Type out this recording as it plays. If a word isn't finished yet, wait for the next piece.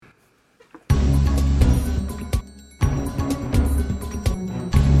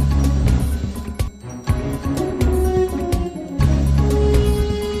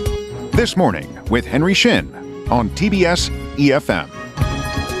This Morning with Henry Shin on TBS EFM.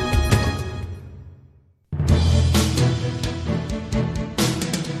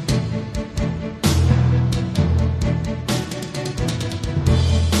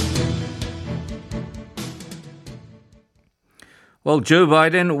 Well, Joe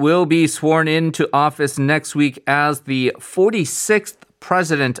Biden will be sworn into office next week as the 46th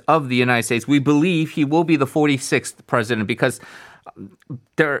president of the United States. We believe he will be the 46th president because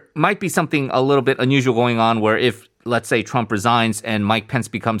there might be something a little bit unusual going on where if, let's say, Trump resigns and Mike Pence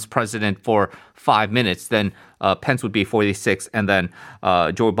becomes president for 5 minutes, then Pence would be 46th and then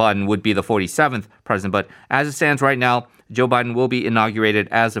Joe Biden would be the 47th president. But as it stands right now, Joe Biden will be inaugurated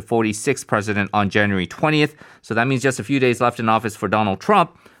as the 46th president on January 20th. So that means just a few days left in office for Donald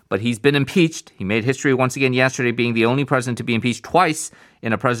Trump. But he's been impeached. He made history once again yesterday, being the only president to be impeached twice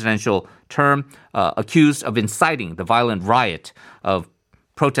in a presidential term, accused of inciting the violent riot of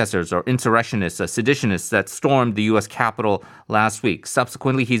protesters or insurrectionists, seditionists that stormed the U.S. Capitol last week.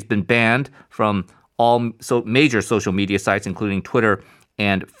 Subsequently, he's been banned from all major social media sites, including Twitter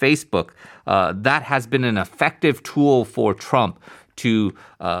and Facebook. That has been an effective tool for Trump to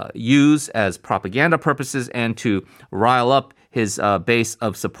use as propaganda purposes and to rile up his base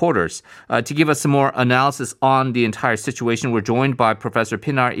of supporters. To give us some more analysis on the entire situation, we're joined by Professor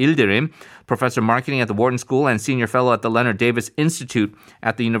Pinar Yildirim, Professor of Marketing at the Wharton School and Senior Fellow at the Leonard Davis Institute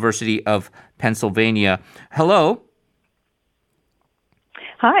at the University of Pennsylvania. Hello.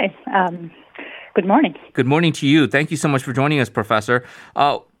 Hi. Good morning. Good morning to you. Thank you so much for joining us, Professor.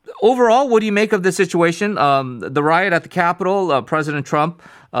 Overall, what do you make of this situation? The riot at the Capitol, President Trump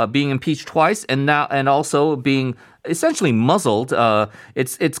being impeached twice, and also being essentially muzzled.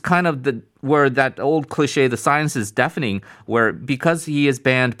 It's kind of where that old cliche, the silence is deafening, where because he is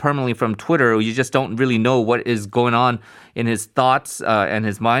banned permanently from Twitter, you just don't really know what is going on in his thoughts and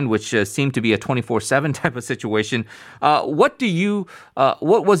his mind, which seem to be a 24/7 type of situation. What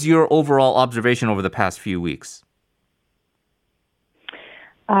was your overall observation over the past few weeks?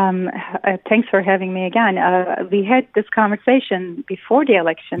 Thanks for having me again. We had this conversation before the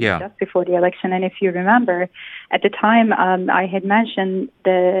election, just before the election. And if you remember, at the time, I had mentioned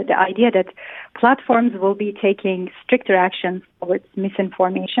the idea that platforms will be taking stricter actions towards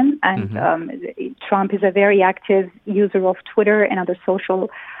misinformation. And Trump is a very active user of Twitter and other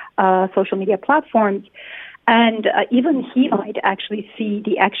social media platforms. And even he might actually see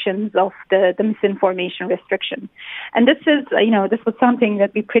the actions of the misinformation restriction. And this was something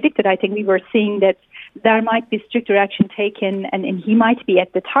that we predicted. I think we were seeing that there might be stricter action taken and he might be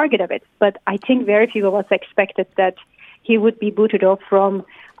at the target of it. But I think very few of us expected that he would be booted off from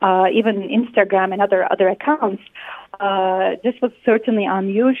even Instagram and other accounts. This was certainly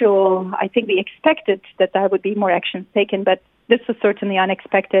unusual. I think we expected that there would be more actions taken, but this was certainly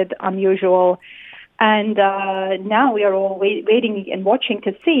unexpected, unusual. And now we are all waiting and watching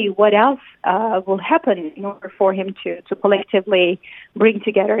to see what else will happen in order for him to collectively bring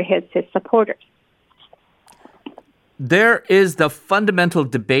together his supporters. There is the fundamental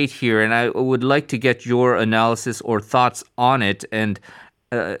debate here, and I would like to get your analysis or thoughts on it. And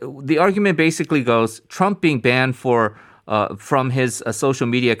the argument basically goes, Trump being banned from his social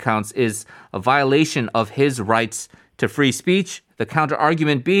media accounts is a violation of his rights to free speech. The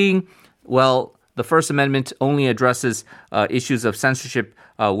counter-argument being, well, the First Amendment only addresses issues of censorship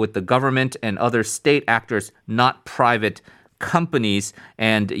with the government and other state actors, not private companies.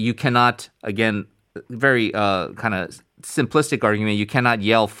 And you cannot, again, very kind of simplistic argument, you cannot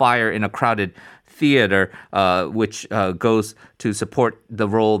yell fire in a crowded theater, which goes to support the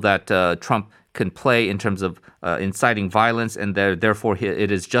role that Trump can play in terms of inciting violence, and therefore it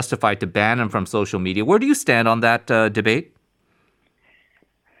is justified to ban him from social media. Where do you stand on that debate?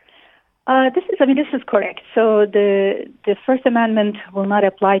 This is correct. So the First Amendment will not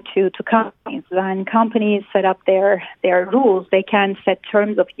apply to companies. When companies set up their rules, they can set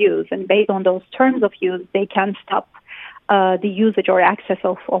terms of use, and based on those terms of use, they can stop the usage or access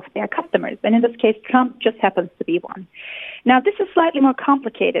of their customers. And in this case, Trump just happens to be one. Now, this is slightly more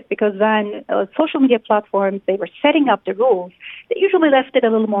complicated because when social media platforms, they were setting up the rules, they usually left it a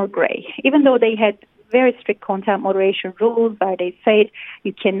little more gray, even though they had very strict content moderation rules where they said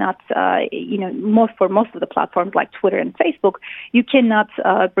you cannot, for most of the platforms like Twitter and Facebook, you cannot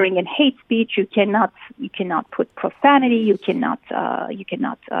bring in hate speech, you cannot put profanity, you cannot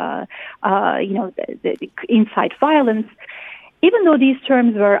incite violence. Even though these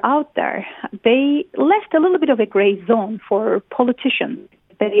terms were out there, they left a little bit of a gray zone for politicians.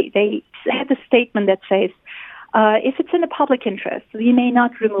 They had a statement that says, if it's in the public interest, we may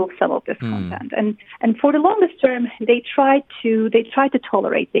not remove some of this content. And for the longest term, they tried to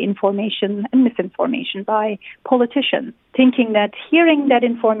tolerate the information and misinformation by politicians, thinking that hearing that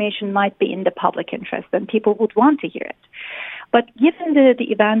information might be in the public interest and people would want to hear it. But given the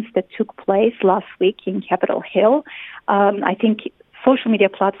events that took place last week in Capitol Hill, I think social media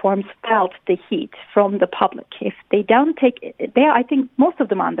platforms felt the heat from the public. If they don't take it, I think most of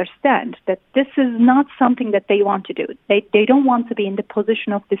them understand that this is not something that they want to do. They don't want to be in the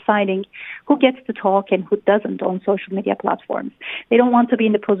position of deciding who gets to talk and who doesn't on social media platforms. They don't want to be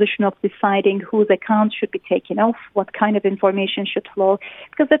in the position of deciding whose accounts should be taken off, what kind of information should flow,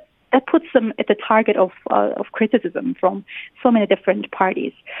 because that puts them at the target of criticism from so many different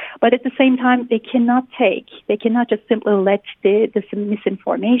parties. But at the same time, they cannot just simply let this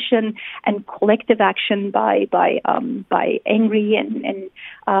misinformation and collective action by angry and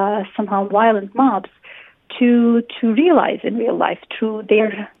somehow violent mobs to realize in real life through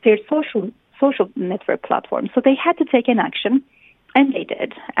their social network platforms. So they had to take an action. And they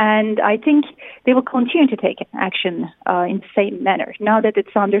did. And I think they will continue to take action in the same manner. Now that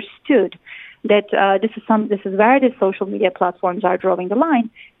it's understood that this is where the social media platforms are drawing the line,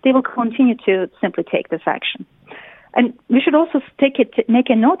 they will continue to simply take this action. And we should also make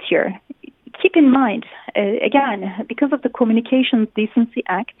a note here. Keep in mind, again, because of the Communications Decency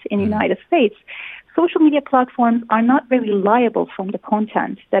Act in the United States, social media platforms are not really liable from the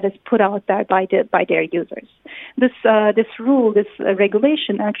content that is put out there by their users. This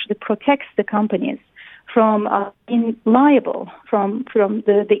regulation actually protects the companies from being liable from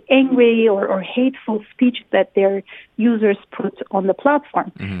the angry or hateful speech that their users put on the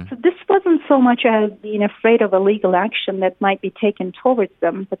platform. So this wasn't so much as being afraid of a legal action that might be taken towards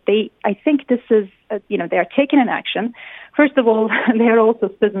them, but I think this is, they are taking an action. First of all, they are also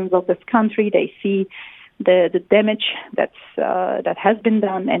citizens of this country. They see the damage that has been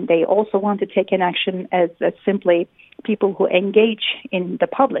done, and they also want to take an action as simply people who engage in the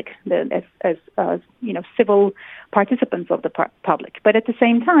public, as civil participants of the public. But at the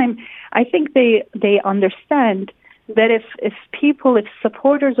same time, I think they understand that if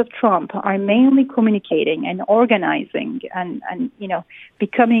supporters of Trump are mainly communicating and organizing and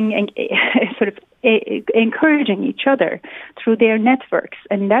becoming sort of encouraging each other through their networks,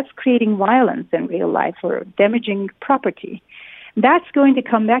 and that's creating violence in real life or damaging property, that's going to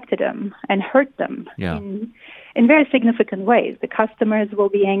come back to them and hurt them in very significant ways. The customers will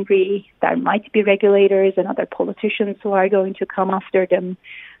be angry. There might be regulators and other politicians who are going to come after them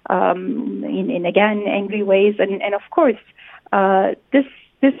in again angry ways. And of course, this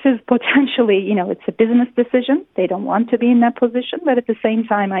is potentially, it's a business decision. They don't want to be in that position, but at the same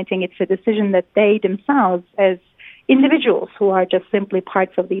time, I think it's a decision that they themselves, as individuals who are just simply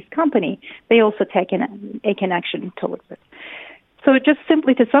parts of this company, they also take an action towards it. So just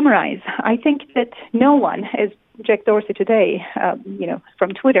simply to summarize, I think that no one, as Jack Dorsey today,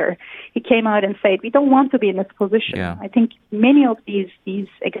 from Twitter, he came out and said, we don't want to be in this position. Yeah. I think many of these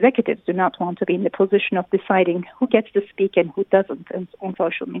executives do not want to be in the position of deciding who gets to speak and who doesn't on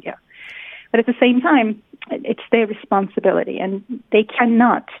social media. But at the same time, it's their responsibility, and they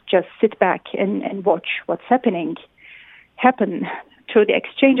cannot just sit back and watch what's happen through the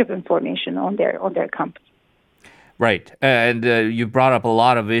exchange of information on their company. Right. And you brought up a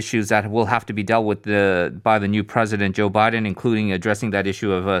lot of issues that will have to be dealt with by the new president, Joe Biden, including addressing that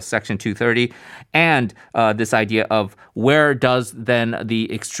issue of Section 230 and this idea of where does then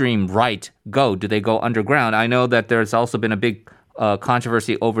the extreme right go? Do they go underground? I know that there's also been a big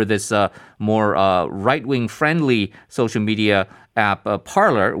controversy over this more right-wing friendly social media app,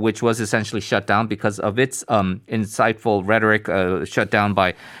 Parler, which was essentially shut down because of its insightful rhetoric, shut down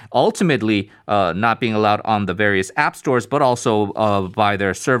by ultimately not being allowed on the various app stores, but also by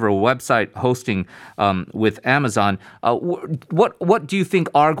their server website hosting with Amazon. What do you think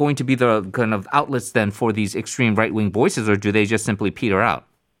are going to be the kind of outlets then for these extreme right-wing voices, or do they just simply peter out?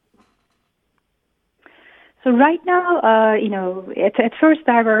 So right now, at first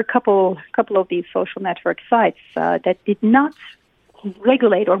there were a couple of these social network sites that did not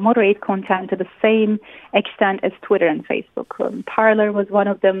regulate or moderate content to the same extent as Twitter and Facebook. Parler was one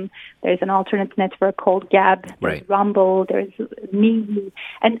of them. There's an alternate network called Gab. There's Rumble. There's Me.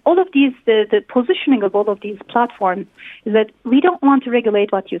 And all of these, the positioning of all of these platforms is that we don't want to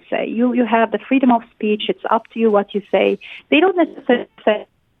regulate what you say. You have the freedom of speech. It's up to you what you say. They don't necessarily say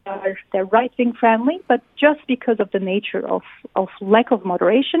they're right-wing friendly, but just because of the nature of lack of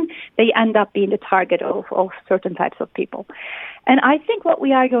moderation, they end up being the target of certain types of people. And I think what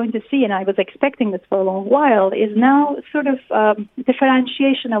we are going to see, and I was expecting this for a long while, is now sort of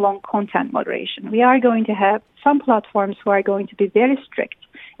differentiation along content moderation. We are going to have some platforms who are going to be very strict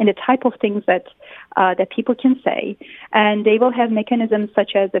in the type of things that people can say, and they will have mechanisms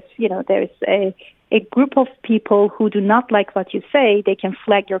such as if there's a group of people who do not like what you say, they can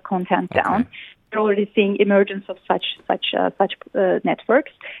flag your content down. We're already seeing emergence of such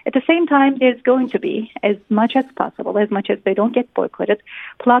networks. At the same time, there's going to be, as much as possible, as much as they don't get boycotted,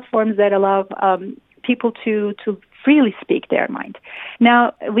 platforms that allow people to freely speak their mind.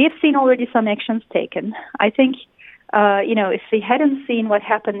 Now, we have seen already some actions taken. I think, if we hadn't seen what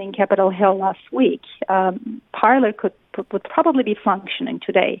happened in Capitol Hill last week, Parler would probably be functioning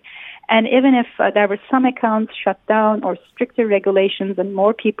today. And even if there were some accounts shut down or stricter regulations and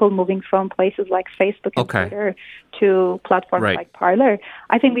more people moving from places like Facebook and Twitter to platforms like Parler,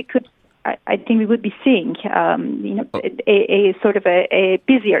 I think we would be seeing, a sort of a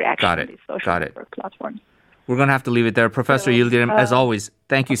busier action on these social network platforms. We're going to have to leave it there. Professor Yildirim, as always,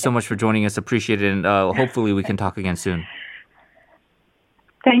 thank you so much for joining us. Appreciate it. And hopefully we can talk again soon.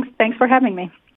 Thanks for having me.